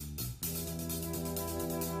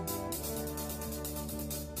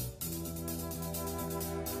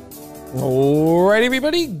All right,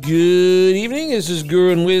 everybody. Good evening. This is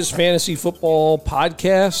Guru and Wiz Fantasy Football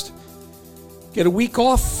Podcast. Get a week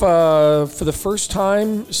off for the first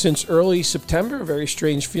time since early September. A very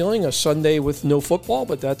strange feeling. A Sunday with no football,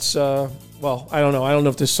 but that's, I don't know. I don't know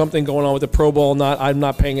if there's something going on with the Pro Bowl or not. I'm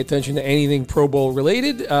not paying attention to anything Pro Bowl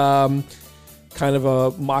related. Kind of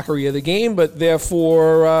a mockery of the game, but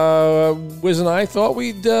therefore, Wiz and I thought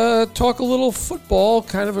we'd talk a little football,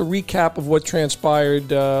 kind of a recap of what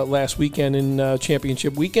transpired last weekend in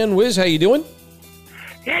championship weekend. Wiz, how you doing?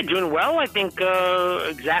 Yeah, doing well. I think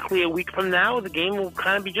exactly a week from now, the game will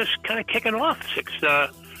be kicking off.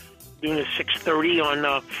 Doing a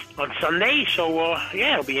 6:30 on Sunday. So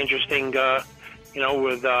it'll be interesting.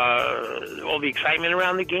 With all the excitement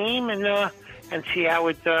around the game and see how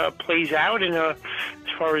it plays out. And as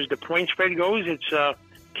far as the point spread goes, it's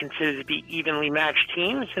considered to be evenly matched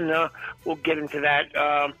teams, and we'll get into that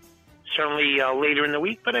certainly later in the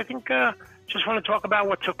week. But I think just want to talk about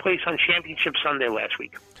what took place on Championship Sunday last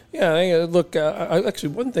week. Yeah, look, actually,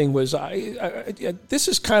 one thing was this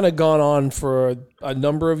has kind of gone on for a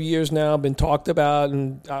number of years now, been talked about,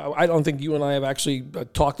 and I don't think you and I have actually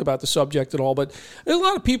talked about the subject at all, but there's a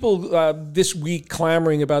lot of people this week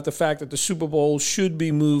clamoring about the fact that the Super Bowl should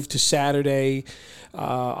be moved to Saturday.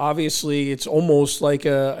 Obviously, it's almost like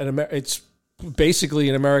it's basically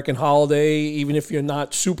an American holiday. Even if you're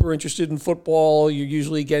not super interested in football, you're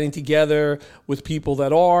usually getting together with people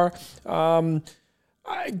that are.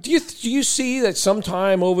 Do you see that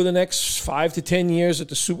sometime over the next 5 to 10 years that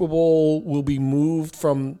the Super Bowl will be moved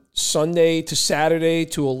from Sunday to Saturday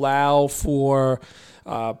to allow for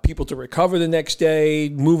people to recover the next day,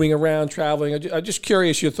 moving around, traveling? I'm just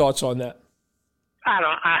curious your thoughts on that.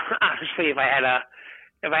 Honestly, if I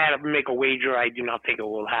had to make a wager, I do not think it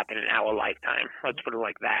will happen in our lifetime. Let's put it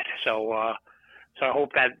like that. So I hope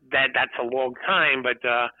that's a long time, but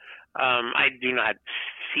I do not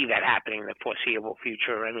see that happening in the foreseeable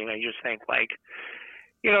future. I mean, I just think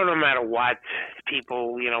no matter what,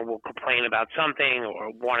 people, will complain about something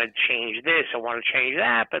or want to change this or want to change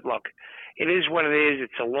that. But look, it is what it is.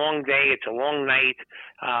 It's a long day. It's a long night.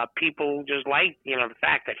 People just like, the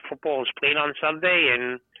fact that football is played on Sunday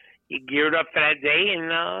and you geared up for that day.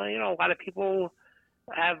 And, a lot of people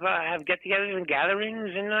have get-togethers and gatherings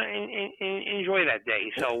and enjoy that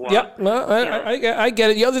day. So I get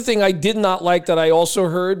it. The other thing I did not like that I also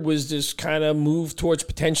heard was this kind of move towards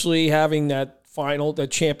potentially having that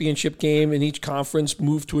championship game in each conference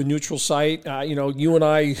move to a neutral site. You and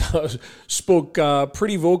I spoke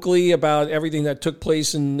pretty vocally about everything that took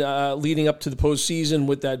place in leading up to the postseason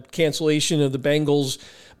with that cancellation of the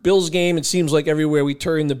Bills game. It seems like everywhere we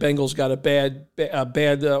turn, the Bengals got a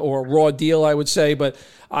bad or raw deal, I would say. But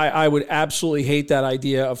I would absolutely hate that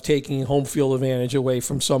idea of taking home field advantage away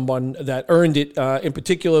from someone that earned it. In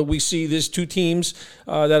particular, we see there's two teams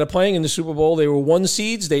that are playing in the Super Bowl. They were 1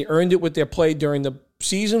 seeds. They earned it with their play during the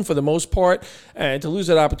season for the most part. And to lose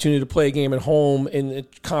that opportunity to play a game at home in the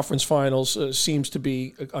conference finals seems to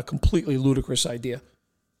be a completely ludicrous idea.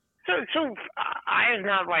 So I have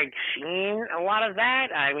not seen a lot of that.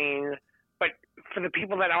 I mean, but for the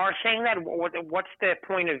people that are saying that, what's their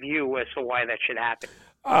point of view as to why that should happen?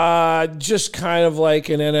 Just kind of like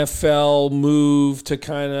an NFL move to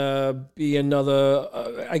kind of be another,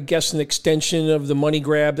 an extension of the money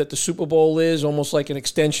grab that the Super Bowl is, almost like an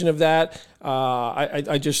extension of that. I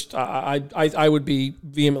would be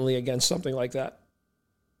vehemently against something like that.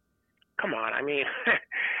 Come on, I mean.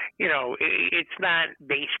 It's not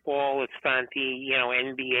baseball. It's not the,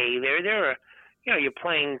 NBA. There are,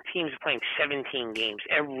 teams are playing 17 games.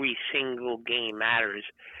 Every single game matters.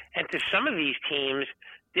 And to some of these teams,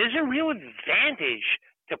 there's a real advantage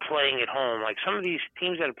to playing at home. Like some of these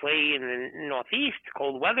teams that play in the Northeast,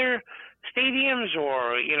 cold weather stadiums,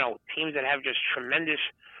 or, teams that have just tremendous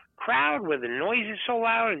crowd where the noise is so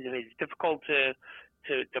loud and it's difficult to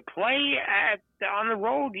play on the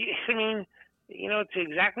road. I mean, it's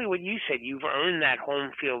exactly what you said. You've earned that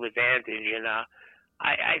home field advantage, and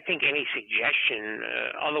I think any suggestion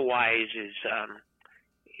otherwise is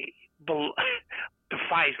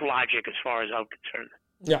defies logic as far as I'm concerned.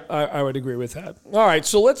 Yeah, I would agree with that. All right,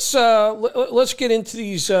 so let's get into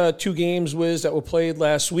these two games, Wiz, that were played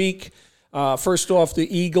last week. First off, the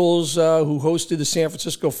Eagles, who hosted the San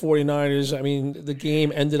Francisco 49ers. I mean, the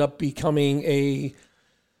game ended up becoming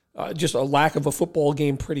just a lack of a football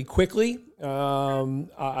game pretty quickly.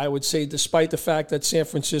 I would say despite the fact that San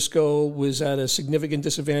Francisco was at a significant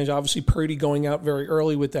disadvantage, obviously Purdy going out very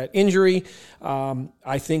early with that injury.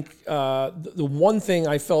 I think the one thing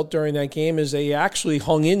I felt during that game is they actually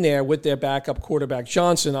hung in there with their backup quarterback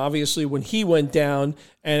Johnson. Obviously, when he went down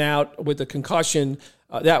and out with a concussion,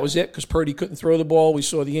 That was it because Purdy couldn't throw the ball. We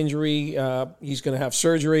saw the injury. He's going to have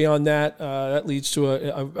surgery on that. That leads to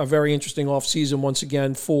a very interesting offseason once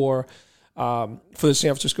again for the San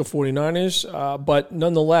Francisco 49ers. But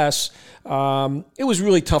nonetheless, it was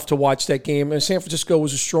really tough to watch that game. And San Francisco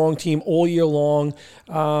was a strong team all year long.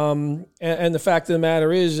 And the fact of the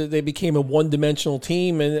matter is that they became a one-dimensional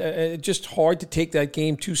team, and it's just hard to take that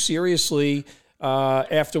game too seriously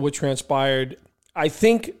after what transpired. I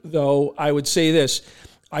think, though, I would say this.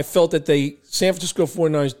 I felt that the San Francisco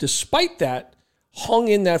 49ers, despite that, hung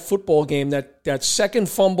in that football game. That second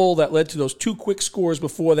fumble that led to those two quick scores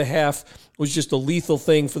before the half was just a lethal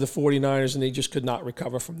thing for the 49ers, and they just could not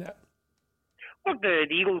recover from that. Look, the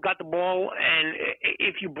Eagles got the ball, and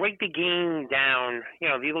if you break the game down,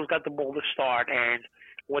 the Eagles got the ball to start, and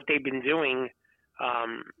what they've been doing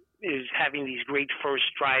is having these great first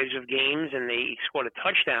drives of games, and they scored a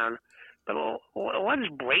touchdown. But let's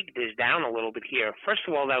break this down a little bit here. First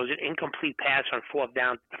of all, that was an incomplete pass on fourth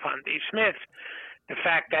down to Devontae Smith. The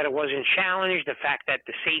fact that it wasn't challenged, the fact that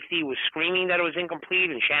the safety was screaming that it was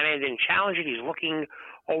incomplete and Shanahan didn't challenge it. He's looking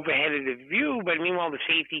overhead of the view, but meanwhile the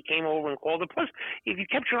safety came over and called it. Plus, if you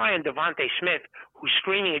kept your eye on Devontae Smith, who's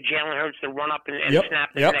screaming at Jalen Hurts to run up and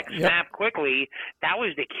snap the next snap quickly, that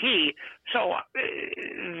was the key. So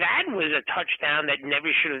that was a touchdown that never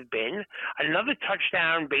should have been. Another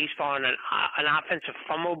touchdown based on an offensive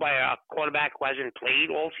fumble by a quarterback who hasn't played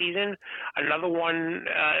all season. Another one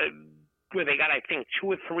where they got, I think, 2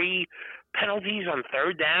 or 3 penalties on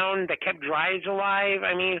third down that kept drives alive.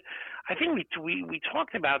 I mean, I think we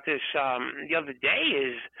talked about this the other day.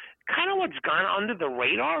 Is kind of what's gone under the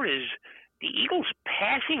radar is the Eagles'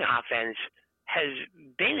 passing offense has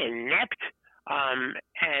been inept,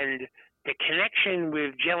 and the connection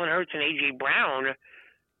with Jalen Hurts and A.J. Brown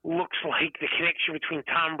looks like the connection between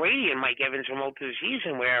Tom Brady and Mike Evans for most of the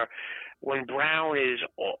season, where when Brown is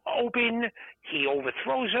open, he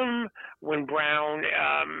overthrows him. When Brown,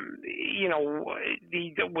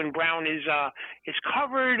 when Brown is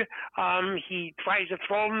covered, he tries to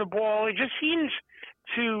throw him the ball. It just seems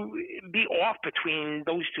to be off between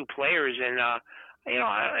those two players, and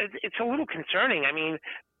it's a little concerning. I mean,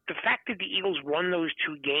 the fact that the Eagles won those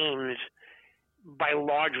 2 games by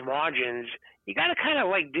large margins, you got to kind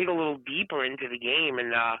of dig a little deeper into the game.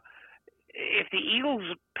 And if the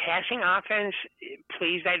Eagles' passing offense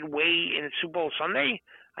plays that way in Super Bowl Sunday,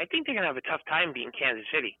 I think they're going to have a tough time beating Kansas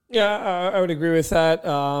City. Yeah, I would agree with that.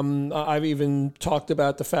 I've even talked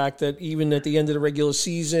about the fact that even at the end of the regular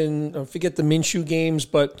season, forget the Minshew games,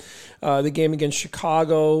 but the game against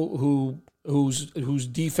Chicago, whose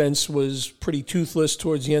defense was pretty toothless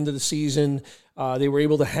towards the end of the season. They were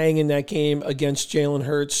able to hang in that game against Jalen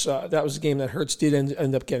Hurts. That was the game that Hurts did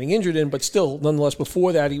end up getting injured in, but still, nonetheless,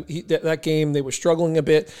 before that, that game, they were struggling a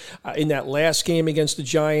bit. In that last game against the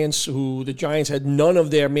Giants, who the Giants had none of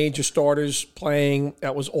their major starters playing,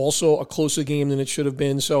 that was also a closer game than it should have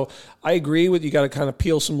been. So I agree with you, got to kind of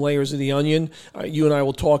peel some layers of the onion. You and I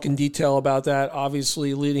will talk in detail about that,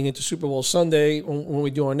 obviously, leading into Super Bowl Sunday when we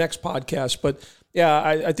do our next podcast. But yeah,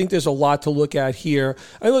 I think there's a lot to look at here.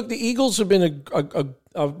 Look, the Eagles have been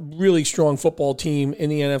a really strong football team in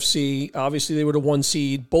the NFC. Obviously, they were the 1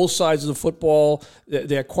 seed. Both sides of the football,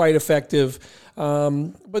 they're quite effective.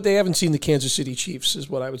 But they haven't seen the Kansas City Chiefs, is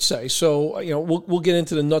what I would say. So, we'll get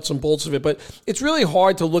into the nuts and bolts of it. But it's really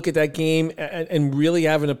hard to look at that game and really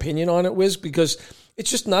have an opinion on it, Wiz, because it's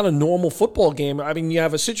just not a normal football game. I mean, you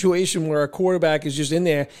have a situation where a quarterback is just in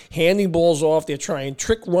there handing balls off. They're trying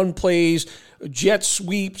trick run plays, jet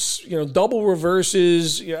sweeps, double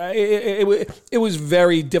reverses. It was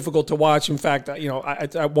very difficult to watch. In fact,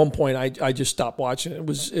 at one point I just stopped watching. It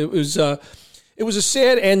was a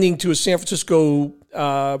sad ending to a San Francisco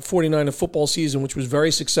 49er football season, which was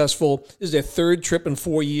very successful. This is their 3rd trip in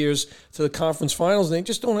 4 years to the conference finals, and they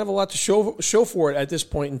just don't have a lot to show for it at this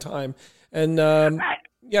point in time. And go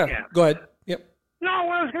ahead. Yep. No,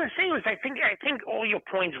 what I was going to say was I think all your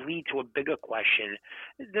points lead to a bigger question.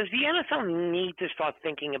 Does the NFL need to start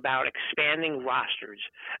thinking about expanding rosters,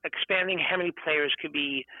 expanding how many players could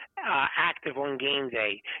be active on game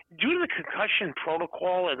day? Due to the concussion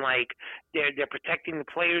protocol and they're protecting the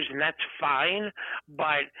players, and that's fine.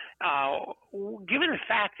 But given the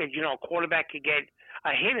fact that a quarterback could get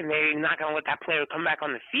a hit and they're not going to let that player come back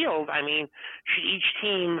on the field, I mean, should each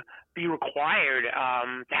team be required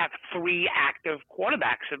to have 3 active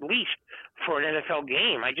quarterbacks at least for an NFL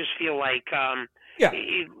game? I just feel like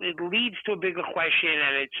it leads to a bigger question,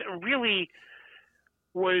 and it's really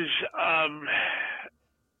was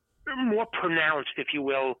more pronounced, if you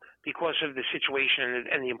will, because of the situation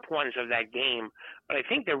and the importance of that game. But I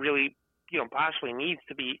think there really, possibly needs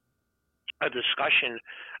to be a discussion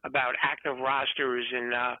about active rosters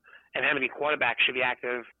and how many quarterbacks should be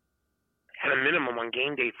active at a minimum on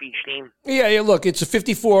game day for each team. Yeah, look, it's a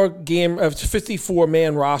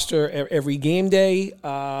 54-man roster every game day.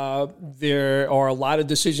 There are a lot of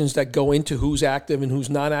decisions that go into who's active and who's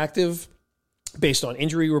not active based on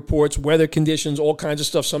injury reports, weather conditions, all kinds of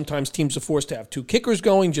stuff. Sometimes teams are forced to have 2 kickers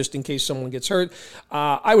going just in case someone gets hurt.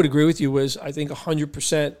 I would agree with you, Wiz. I think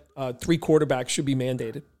 100% 3 quarterbacks should be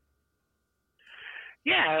mandated.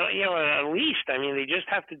 Yeah, at least. I mean, they just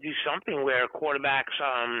have to do something where quarterbacks,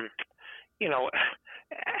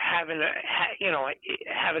 have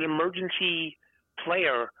an emergency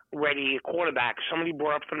player ready, quarterback, somebody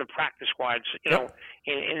brought up from the practice squads,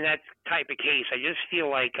 in that type of case. I just feel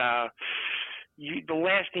like the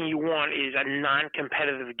last thing you want is a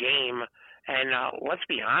non-competitive game. And let's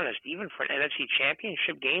be honest, even for an NFC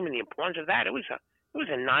Championship game and the importance of that, it was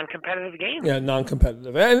a non-competitive game. Yeah,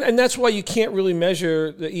 non-competitive. And that's why you can't really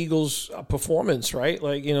measure the Eagles' performance, right?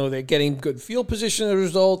 Like, they're getting good field position as a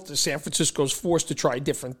result. San Francisco's forced to try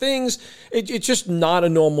different things. It's just not a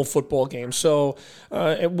normal football game. So,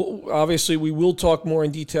 obviously, we will talk more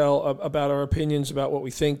in detail about our opinions about what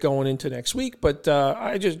we think going into next week. But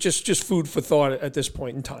I just food for thought at this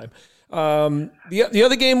point in time. The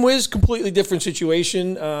other game was completely different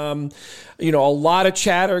situation. A lot of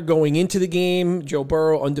chatter going into the game. Joe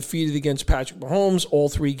Burrow undefeated against Patrick Mahomes. All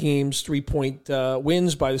 3 games, 3-point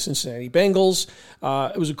wins by the Cincinnati Bengals.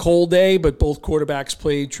 It was a cold day, but both quarterbacks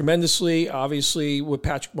played tremendously. Obviously, what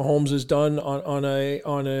Patrick Mahomes has done on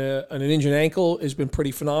an injured ankle has been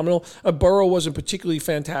pretty phenomenal. Burrow wasn't particularly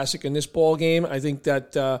fantastic in this ball game. I think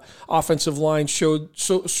that offensive line showed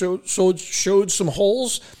some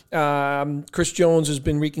holes. Chris Jones has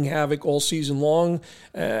been wreaking havoc all season long,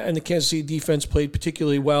 and the Kansas City defense played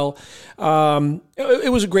particularly well.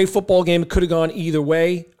 It was a great football game. It could have gone either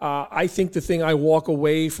way. I think the thing I walk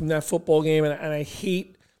away from that football game, and I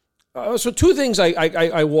hate. So 2 things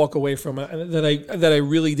I walk away from that I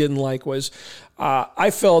really didn't like was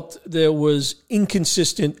I felt there was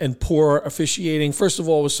inconsistent and poor officiating. First of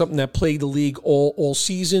all, it was something that plagued the league all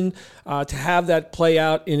season. To have that play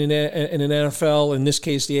out in an NFL, in this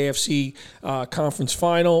case the AFC conference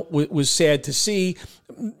final, was sad to see.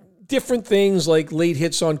 Different things like late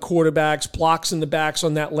hits on quarterbacks, blocks in the backs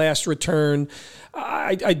on that last return.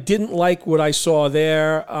 I didn't like what I saw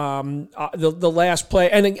there. The last play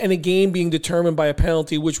and a game being determined by a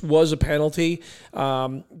penalty, which was a penalty.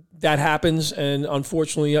 That happens, and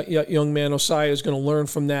unfortunately, young man Osai is going to learn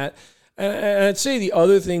from that. And I'd say the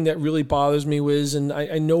other thing that really bothers me was, and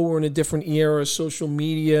I know we're in a different era of social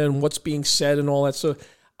media and what's being said and all that. So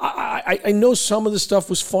I know some of the stuff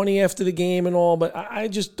was funny after the game and all, but I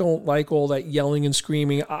just don't like all that yelling and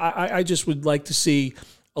screaming. I just would like to see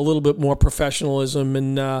a little bit more professionalism.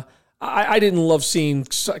 And I didn't love seeing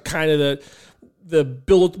kind of the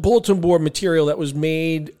bulletin board material that was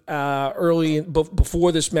made early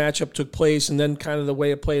before this matchup took place, and then kind of the way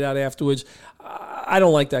it played out afterwards. I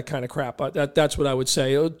don't like that kind of crap. That's what I would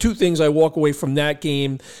say. 2 things I walk away from that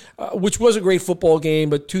game, which was a great football game,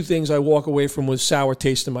 but 2 things I walk away from with sour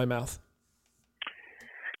taste in my mouth.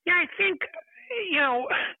 Yeah, I think,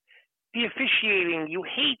 the officiating, you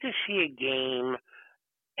hate to see a game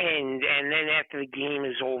and then after the game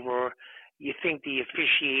is over, you think the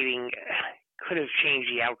officiating could have changed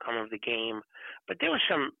the outcome of the game. But there were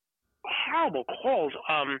some horrible calls.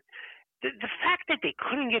 The fact that they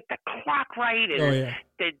couldn't get the clock right, and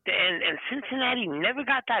and Cincinnati never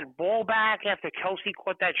got that ball back after Kelsey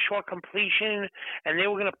caught that short completion, and they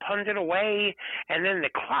were going to punt it away, and then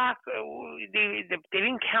the clock, they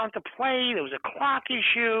didn't count the play. There was a clock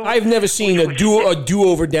issue. I've never seen a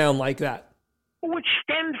do-over down like that. Which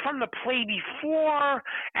stemmed from the play before,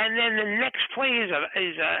 and then the next play is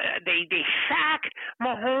they sack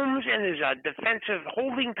Mahomes, and there's a defensive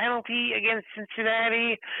holding penalty against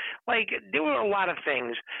Cincinnati. Like, there were a lot of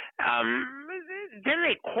things. Then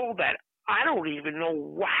they called that. I don't even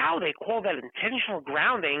know how they called that intentional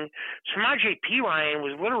grounding. Samaje Perine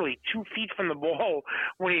was literally 2 feet from the ball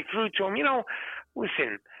when he threw to him.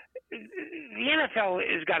 Listen. The NFL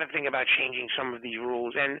has got to think about changing some of these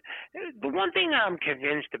rules. And the one thing I'm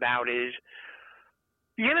convinced about is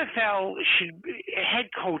the NFL head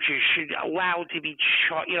coaches should allow to be,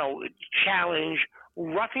 challenged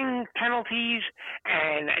roughing penalties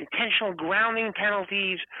and intentional grounding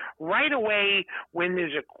penalties right away when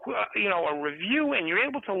there's a review and you're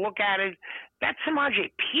able to look at it. That Samaje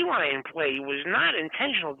Perine play was not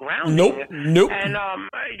intentional grounding. Nope. And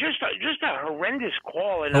just a horrendous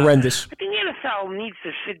call. And, horrendous. I think the NFL needs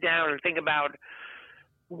to sit down and think about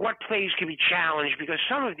what plays could be challenged, because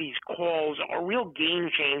some of these calls are real game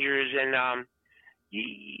changers, and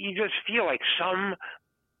you just feel like some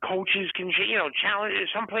coaches can, challenge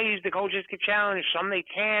some plays. The coaches can challenge, some they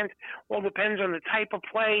can't. Well, depends on the type of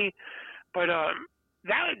play. But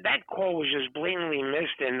that call was just blatantly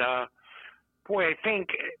missed, and boy, I think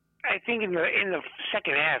in the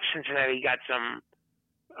second half, Cincinnati got some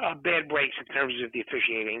bad breaks in terms of the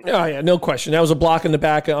officiating. Oh, yeah, no question. That was a block in the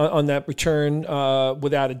back on that return,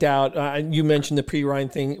 without a doubt. And you mentioned the Perine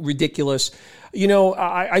thing, ridiculous.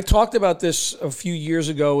 I talked about this a few years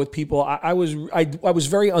ago with people. I was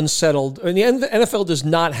very unsettled. And the NFL does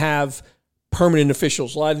not have permanent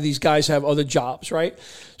officials. A lot of these guys have other jobs, right?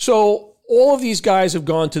 So all of these guys have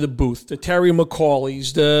gone to the booth, the Terry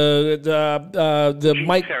McCauley's, the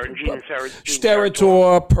Mike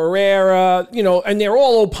Steratore, Pereira, and they're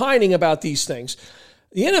all opining about these things.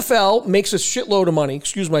 The NFL makes a shitload of money,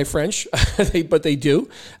 excuse my French, but they do.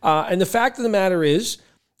 And the fact of the matter is,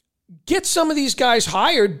 get some of these guys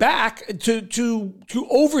hired back to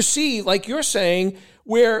oversee, like you're saying,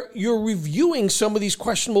 where you're reviewing some of these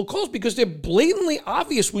questionable calls, because they're blatantly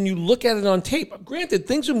obvious when you look at it on tape. Granted,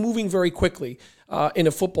 things are moving very quickly in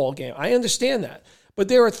a football game. I understand that. But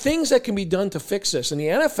there are things that can be done to fix this. And the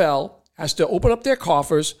NFL has to open up their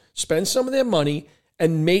coffers, spend some of their money,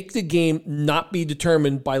 and make the game not be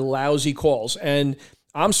determined by lousy calls. And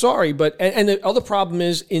I'm sorry, but and the other problem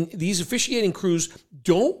is, in these officiating crews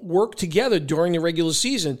don't work together during the regular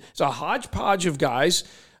season. It's a hodgepodge of guys.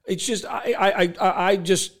 It's just, I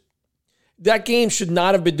just, that game should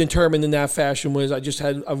not have been determined in that fashion. I just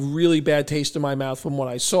had a really bad taste in my mouth from what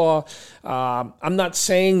I saw. I'm not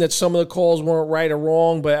saying that some of the calls weren't right or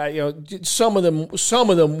wrong, but some of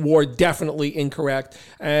them were definitely incorrect,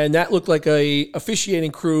 and that looked like a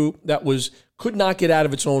officiating crew that could not get out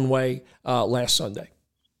of its own way last Sunday.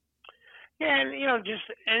 Yeah, and just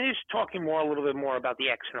talking a little bit more about the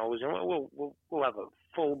X and O's, and we'll have a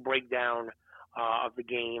full breakdown of the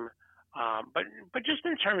game, but just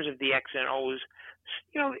in terms of the X and O's,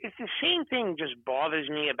 it's the same thing. Just bothers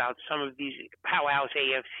me about some of these powerhouse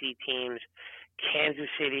AFC teams, Kansas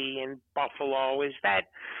City and Buffalo, is that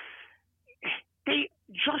they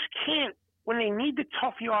just can't. When they need the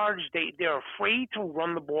tough yards, they're afraid to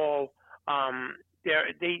run the ball.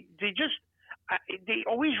 They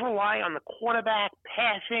always rely on the quarterback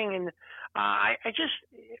passing, and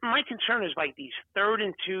my concern is like these 3rd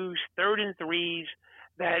and 2s, 3rd and 3s,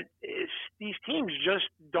 that these teams just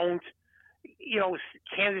don't.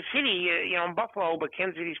 Kansas City, in Buffalo, but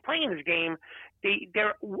Kansas City's playing this game.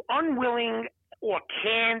 They're unwilling, or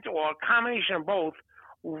can't, or a combination of both,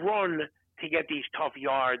 run to get these tough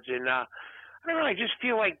yards. And I don't know. I just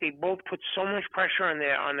feel like they both put so much pressure on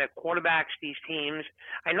their quarterbacks. These teams.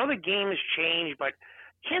 I know the game has changed, but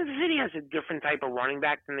Kansas City has a different type of running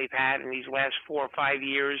back than they've had in these last 4 or 5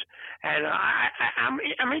 years, and I'm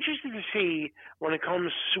interested to see when it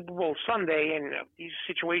comes Super Bowl Sunday, and these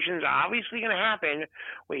situations are obviously going to happen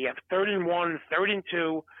where you have 3rd and 1, 3rd and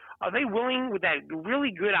 2. Are they willing, with that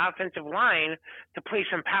really good offensive line, to play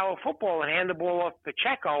some power football and hand the ball off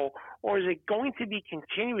Pacheco, or is it going to be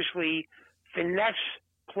continuously finesse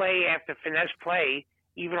play after finesse play,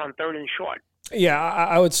 even on 3rd and short? Yeah,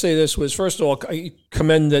 I would say this was, first of all, I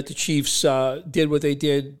commend that the Chiefs did what they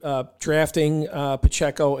did, drafting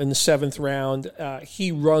Pacheco in the 7th round.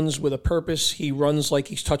 He runs with a purpose. He runs like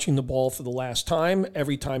he's touching the ball for the last time,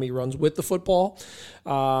 every time he runs with the football.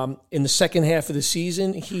 In the second half of the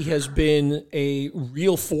season, he has been a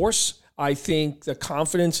real force. I think the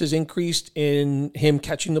confidence has increased in him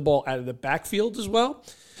catching the ball out of the backfield as well,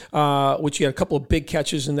 which he had a couple of big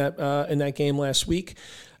catches in that game last week.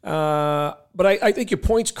 But I think your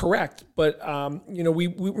point's correct. But, we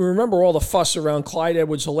remember all the fuss around Clyde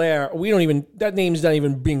Edwards-Helaire. That name's not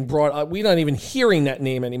even being brought up. We're not even hearing that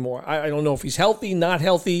name anymore. I don't know if he's healthy, not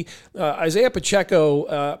healthy. Isaiah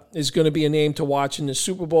Pacheco is going to be a name to watch in the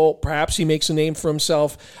Super Bowl. Perhaps he makes a name for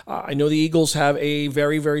himself. I know the Eagles have a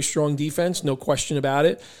very, very strong defense, no question about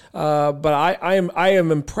it. But I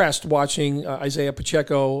am impressed watching Isaiah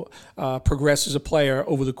Pacheco progress as a player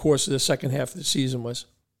over the course of the second half of the season.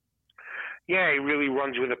 Yeah, he really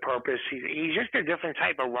runs with a purpose. He's just a different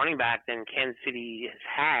type of running back than Kansas City has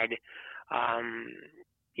had,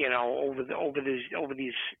 over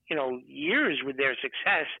these years with their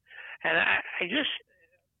success. And I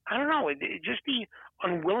don't know, just the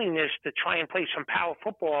unwillingness to try and play some power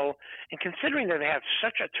football, and considering that they have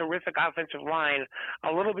such a terrific offensive line,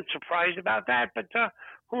 a little bit surprised about that. But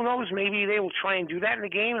who knows? Maybe they will try and do that in the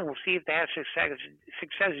game, and we'll see if they have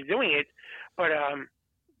success doing it. But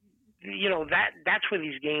that's where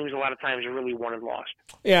these games a lot of times are really won and lost.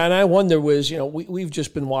 Yeah, and I wonder we've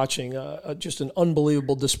just been watching just an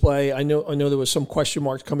unbelievable display. I know there was some question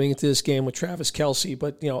marks coming into this game with Travis Kelce,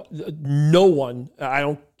 but no one, I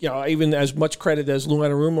don't, even as much credit as Lou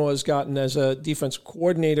Anarumo has gotten as a defensive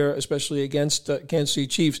coordinator, especially against Kansas City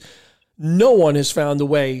Chiefs, no one has found a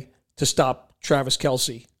way to stop Travis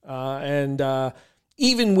Kelce. And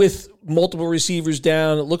even with multiple receivers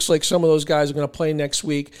down, it looks like some of those guys are going to play next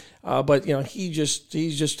week. But he's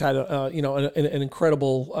just had an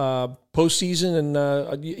incredible postseason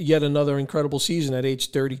and yet another incredible season at age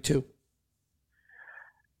 32.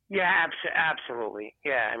 Yeah, absolutely.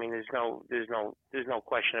 Yeah, I mean, there's no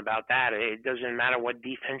question about that. It doesn't matter what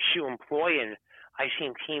defense you employ, and I've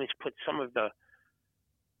seen teams put some of the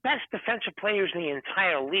best defensive players in the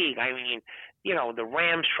entire league. I mean, the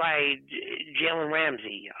Rams tried Jalen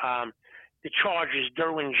Ramsey, the Chargers,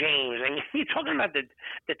 Derwin James. I mean, you're talking about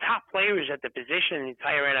the top players at the position in the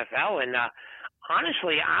entire NFL. And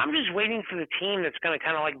honestly, I'm just waiting for the team that's going to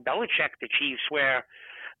kind of like Belichick the Chiefs, where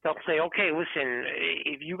they'll say, okay, listen,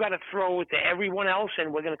 if you got to throw it to everyone else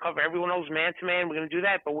and we're going to cover everyone else man-to-man, we're going to do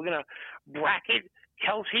that, but we're going to bracket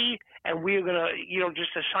Kelce, and we're going to, just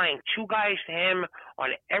assign two guys to him on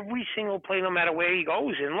every single play, no matter where he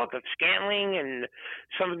goes. And look, if Scantling and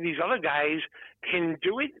some of these other guys can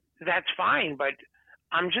do it, that's fine. But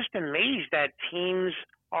I'm just amazed that teams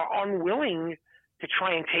are unwilling to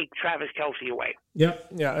try and take Travis Kelce away. Yeah,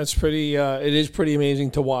 it's pretty. It is pretty amazing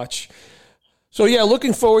to watch. So yeah,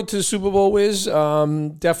 looking forward to the Super Bowl, Wiz.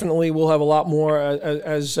 Definitely, we'll have a lot more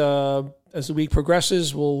as the week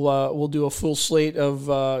progresses. We'll do a full slate of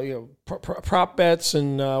prop bets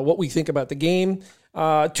and what we think about the game.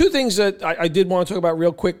 Two things that I did want to talk about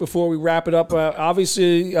real quick before we wrap it up.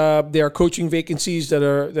 Obviously, there are coaching vacancies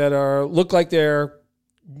that look like they're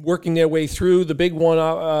working their way through. The big one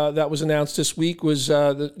that was announced this week was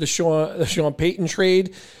the Sean Payton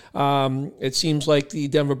trade. It seems like the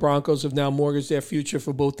Denver Broncos have now mortgaged their future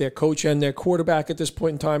for both their coach and their quarterback at this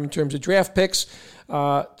point in time in terms of draft picks.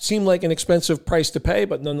 Seemed like an expensive price to pay,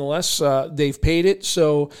 but nonetheless, they've paid it.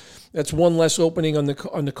 So that's one less opening on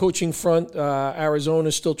the coaching front. Arizona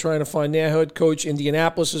is still trying to find their head coach.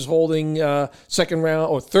 Indianapolis is holding second round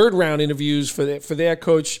or third round interviews for their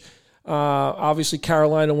coach. Obviously,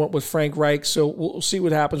 Carolina went with Frank Reich, so we'll see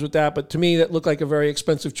what happens with that. But to me, that looked like a very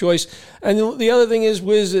expensive choice. And the other thing is,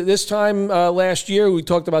 Wiz, this time last year, we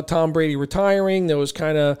talked about Tom Brady retiring. There was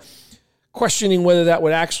kind of questioning whether that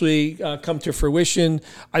would actually come to fruition.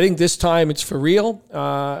 I think this time it's for real,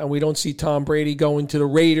 and we don't see Tom Brady going to the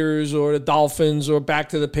Raiders or the Dolphins or back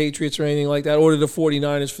to the Patriots or anything like that, or to the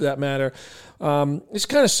 49ers for that matter. It's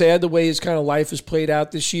kind of sad the way his kind of life has played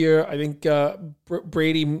out this year. I think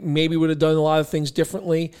Brady maybe would have done a lot of things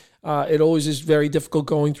differently. It always is very difficult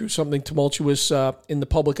going through something tumultuous in the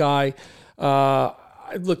public eye.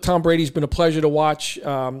 Look, Tom Brady's been a pleasure to watch.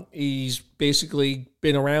 He's basically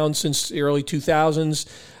been around since the early 2000s.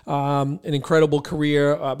 An incredible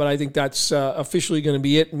career, but I think that's officially going to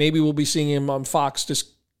be it. Maybe we'll be seeing him on Fox this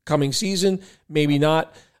coming season, maybe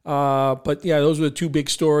not. But yeah, those were the two big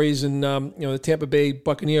stories, and the Tampa Bay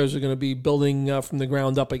Buccaneers are going to be building from the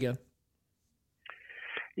ground up again.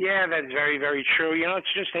 Yeah, that's very, very true.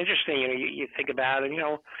 It's just interesting. You think about it.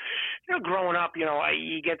 Growing up,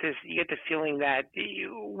 you get the feeling that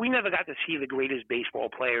we never got to see the greatest baseball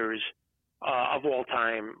players of all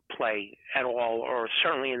time play at all, or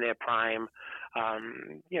certainly in their prime.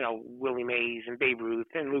 Willie Mays and Babe Ruth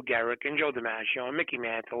and Lou Gehrig and Joe DiMaggio and Mickey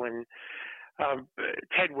Mantle and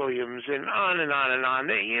Ted Williams and on and on and on.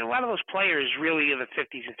 A lot of those players really in the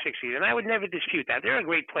 50s and 60s, and I would never dispute that. There are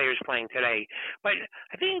great players playing today, but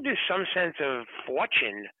I think there's some sense of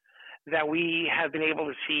fortune that we have been able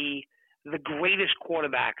to see the greatest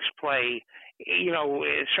quarterbacks play.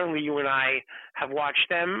 Certainly you and I have watched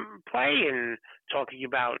them play, and talking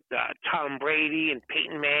about Tom Brady and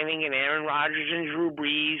Peyton Manning and Aaron Rodgers and Drew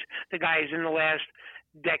Brees, the guys in the last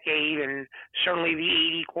decade, and certainly the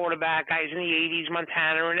 80 quarterback guys in the 80s,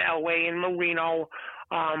 Montana and Elway and Marino.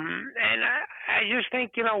 And I just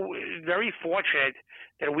think, very fortunate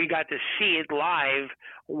that we got to see it live,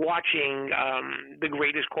 watching the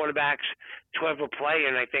greatest quarterbacks to ever play.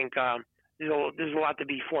 And I think there's a lot to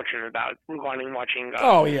be fortunate about regarding watching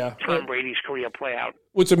Tom Brady's career play out.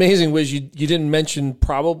 What's amazing was you didn't mention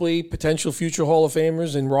probably potential future Hall of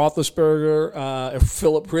Famers in Roethlisberger,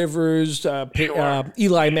 Phillip Rivers,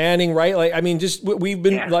 Eli Manning, right? We've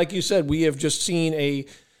been, like you said, we have just seen a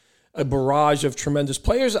barrage of tremendous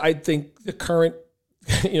players. I think the current,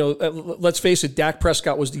 let's face it, Dak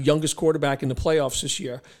Prescott was the youngest quarterback in the playoffs this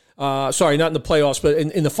year. Sorry, not in the playoffs, but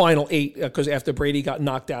in the final 8, because after Brady got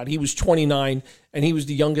knocked out. He was 29, and he was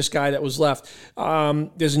the youngest guy that was left.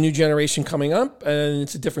 There's a new generation coming up, and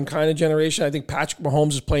it's a different kind of generation. I think Patrick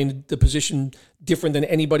Mahomes is playing the position different than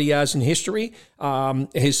anybody has in history.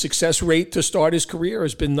 His success rate to start his career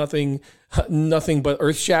has been nothing but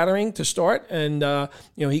earth-shattering to start, and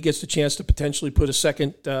he gets the chance to potentially put a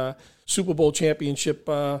second Super Bowl championship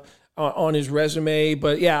on his resume.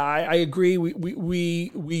 But yeah, I agree.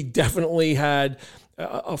 We definitely had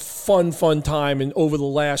a fun time and over the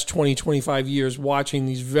last 20, 25 years watching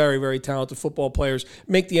these very, very talented football players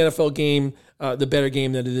make the NFL game the better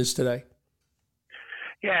game that it is today.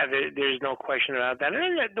 Yeah, there's no question about that.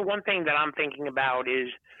 And then the one thing that I'm thinking about is,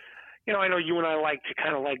 I know you and I like to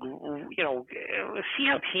kind of see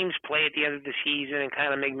how teams play at the end of the season and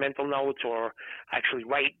kind of make mental notes or actually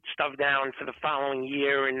write stuff down for the following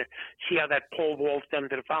year and see how that pole vaults them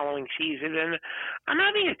to the following season. And I'm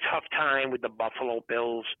having a tough time with the Buffalo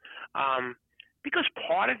Bills because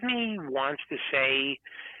part of me wants to say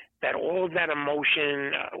that all of that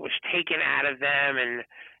emotion was taken out of them and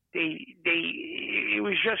it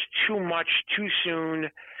was just too much too soon.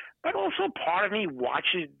 But also part of me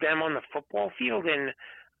watches them on the football field, and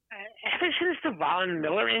ever since the Von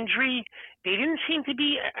Miller injury, they didn't seem to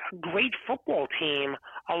be a great football team.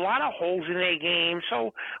 A lot of holes in their game.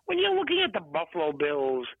 So when you're looking at the Buffalo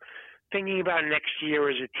Bills, thinking about next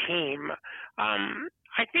year as a team,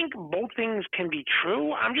 I think both things can be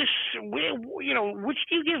true. I'm just, which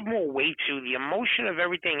do you give more weight to? The emotion of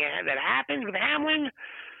everything that happened with Hamlin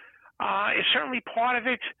is certainly part of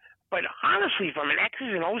it. But honestly, from an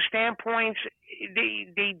X's and O's standpoint,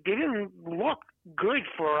 they didn't look good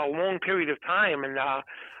for a long period of time. And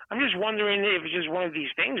I'm just wondering if it's just one of these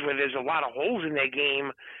things where there's a lot of holes in their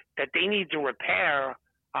game that they need to repair,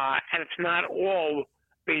 and it's not all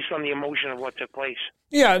based on the emotion of what took place.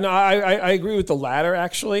 Yeah, no, I agree with the latter,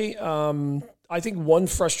 actually. I think one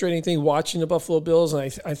frustrating thing watching the Buffalo Bills,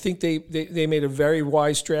 and I think they made a very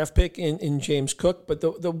wise draft pick in James Cook, but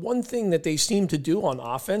the one thing that they seem to do on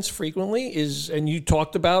offense frequently is, and you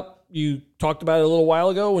talked about it a little while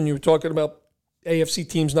ago when you were talking about AFC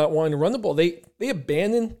teams not wanting to run the ball, they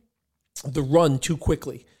abandon the run too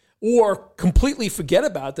quickly or completely forget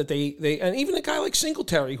about that they and even a guy like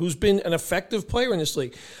Singletary, who's been an effective player in this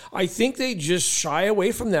league, I think they just shy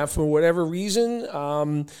away from that for whatever reason.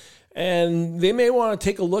 And they may want to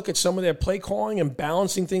take a look at some of their play calling and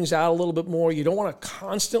balancing things out a little bit more. You don't want to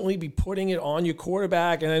constantly be putting it on your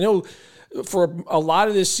quarterback. And I know for a lot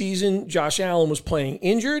of this season, Josh Allen was playing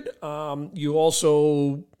injured. You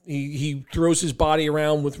also, he throws his body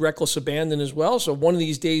around with reckless abandon as well. So one of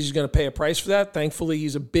these days he's going to pay a price for that. Thankfully,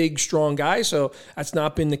 he's a big, strong guy. So that's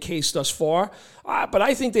not been the case thus far. But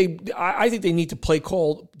I think they need to play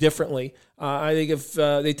call differently. I think if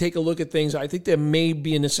they take a look at things, I think there may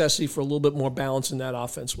be a necessity for a little bit more balance in that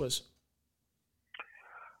offense, Wiz.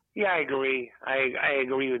 Yeah, I agree. I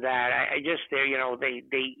agree with that. I just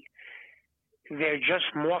they're just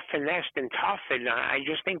more finessed and tough, and I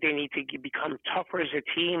just think they need to become tougher as a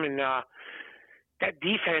team. And that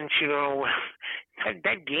defense,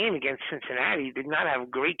 that game against Cincinnati did not have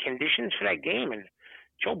great conditions for that game, and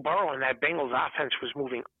Joe Burrow and that Bengals offense was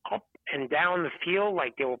moving up and down the field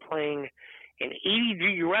like they were playing in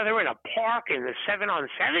 80-degree weather in a park in the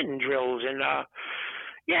 7-on-7 drills. And I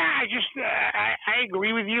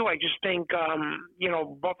agree with you. I just think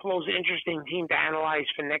Buffalo's an interesting team to analyze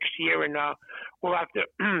for next year, and we'll have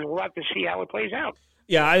to see how it plays out.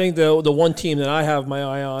 Yeah, I think the one team that I have my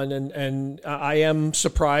eye on, and I am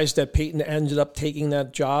surprised that Peyton ended up taking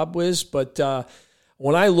that job, Wiz, but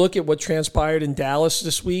when I look at what transpired in Dallas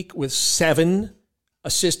this week with 7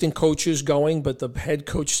 assistant coaches going, but the head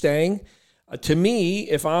coach staying, to me,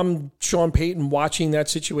 if I'm Sean Payton watching that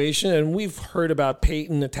situation, and we've heard about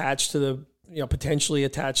Payton attached to the, potentially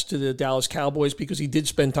attached to the Dallas Cowboys because he did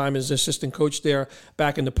spend time as an assistant coach there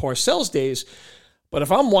back in the Parcells days. But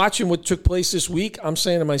if I'm watching what took place this week, I'm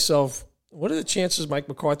saying to myself, what are the chances Mike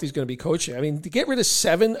McCarthy's going to be coaching? I mean, to get rid of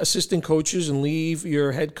 7 assistant coaches and leave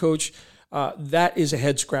your head coach, that is a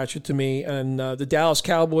head scratcher to me. And the Dallas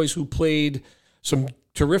Cowboys, who played some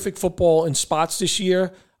terrific football in spots this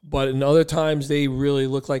year, but in other times they really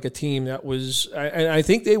look like a team that was, and I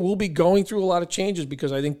think they will be going through a lot of changes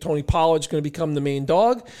because I think Tony Pollard's going to become the main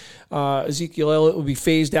dog. Ezekiel Elliott will be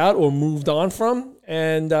phased out or moved on from.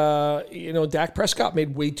 And, Dak Prescott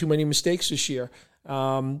made way too many mistakes this year.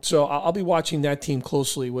 So I'll be watching that team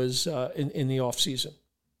closely in the offseason.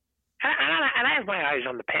 And I have my eyes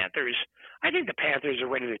on the Panthers. I think the Panthers are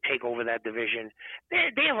ready to take over that division.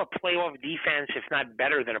 They have a playoff defense, if not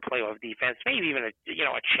better than a playoff defense, maybe even a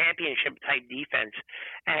championship type defense,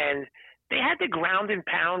 and they had the ground and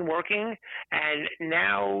pound working, and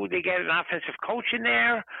now they get an offensive coach in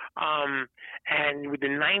there. And with the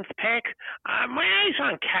 9th pick, my eyes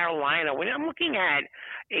on Carolina. When I'm looking at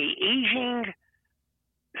a aging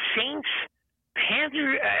Saints,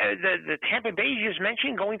 Panther, the Tampa Bay you just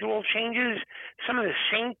mentioned, going through all changes. Some of the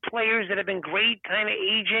Saint players that have been great, kind of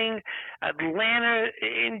aging. Atlanta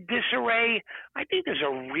in disarray. I think there's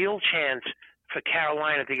a real chance for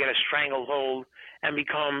Carolina to get a stranglehold and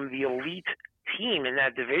become the elite team in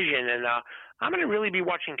that division. And I'm going to really be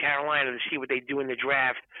watching Carolina to see what they do in the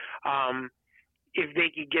draft. If they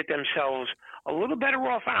could get themselves a little better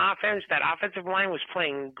off on offense. That offensive line was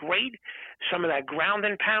playing great. Some of that ground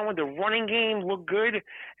and pound, the running game looked good,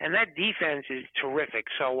 and that defense is terrific.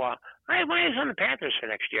 So I have my eyes on the Panthers for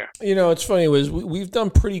next year. It's funny, we've done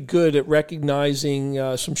pretty good at recognizing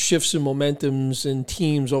some shifts in momentums in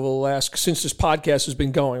teams over since this podcast has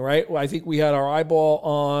been going, right? I think we had our eyeball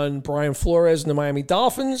on Brian Flores and the Miami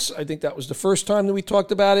Dolphins. I think that was the first time that we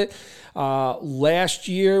talked about it. Last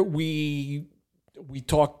year, we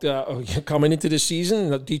talked coming into the season,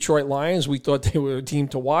 the Detroit Lions, we thought they were a team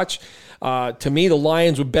to watch. To me, the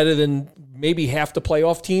Lions were better than maybe half the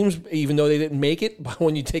playoff teams, even though they didn't make it. But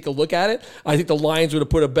when you take a look at it, I think the Lions would have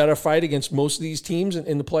put a better fight against most of these teams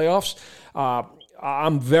in the playoffs.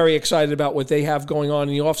 I'm very excited about what they have going on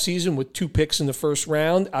in the offseason with 2 picks in the first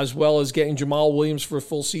round, as well as getting Jamal Williams for a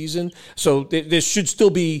full season. So there should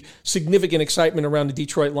still be significant excitement around the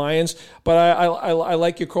Detroit Lions. But I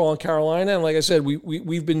like your call on Carolina. And like I said,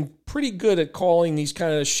 we've been pretty good at calling these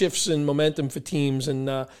kind of shifts in momentum for teams. And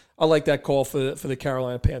I like that call for the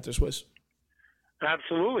Carolina Panthers, Wiz.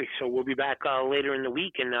 Absolutely. So we'll be back later in the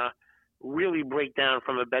week and really break down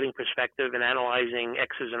from a betting perspective and analyzing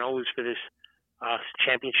X's and O's for this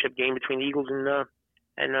championship game between the Eagles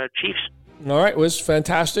and Chiefs. All right, Wiz,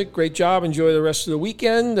 fantastic. Great job. Enjoy the rest of the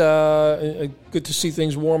weekend. Good to see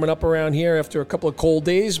things warming up around here after a couple of cold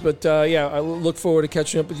days. But, I look forward to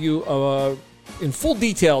catching up with you in full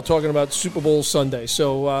detail talking about Super Bowl Sunday.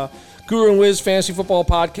 So, Guru and Wiz Fantasy Football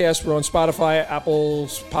Podcast. We're on Spotify,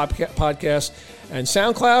 Apple's podcast, and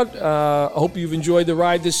SoundCloud. I hope you've enjoyed the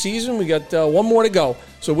ride this season. We got one more to go.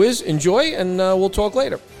 So, Wiz, enjoy, and we'll talk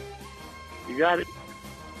later. You got it.